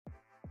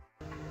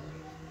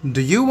Do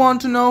you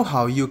want to know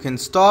how you can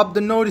stop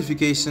the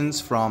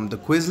notifications from the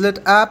Quizlet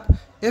app?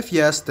 If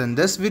yes, then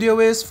this video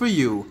is for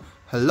you.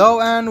 Hello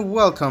and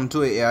welcome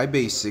to AI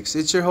Basics.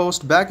 It's your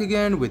host back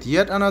again with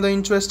yet another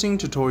interesting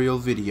tutorial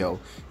video.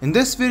 In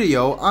this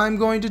video, I'm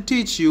going to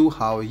teach you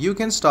how you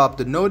can stop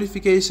the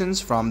notifications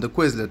from the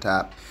Quizlet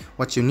app.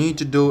 What you need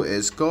to do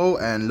is go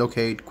and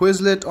locate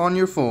Quizlet on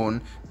your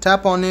phone,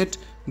 tap on it,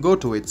 go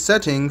to its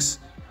settings,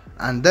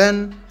 and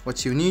then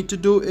what you need to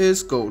do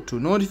is go to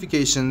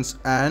notifications,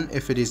 and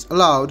if it is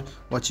allowed,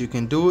 what you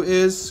can do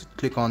is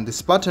click on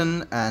this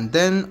button and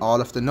then all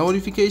of the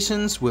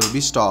notifications will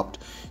be stopped.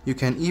 You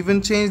can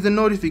even change the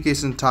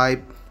notification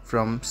type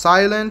from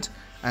silent,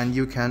 and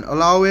you can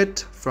allow it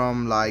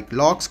from like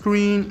lock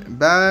screen,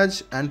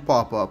 badge and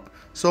pop-up,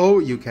 so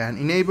you can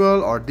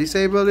enable or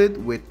disable it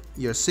with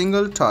your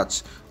single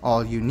touch.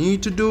 All you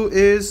need to do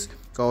is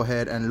go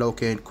ahead and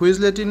locate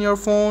Quizlet in your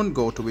phone,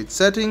 go to its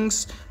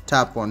settings,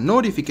 tap on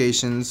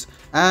notifications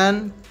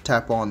and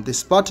tap on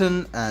this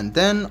button, and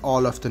then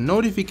all of the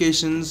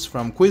notifications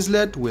from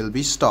Quizlet will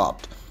be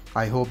stopped.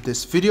 I hope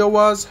this video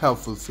was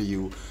helpful for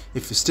you.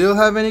 If you still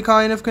have any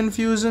kind of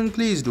confusion,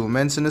 please do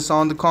mention us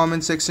on the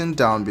comment section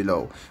down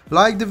below.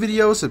 Like the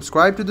video,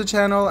 subscribe to the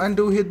channel and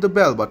do hit the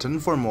bell button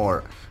for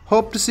more.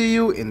 Hope to see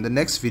you in the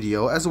next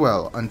video as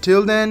well.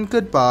 Until then,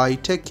 goodbye,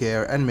 take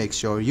care and make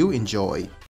sure you enjoy.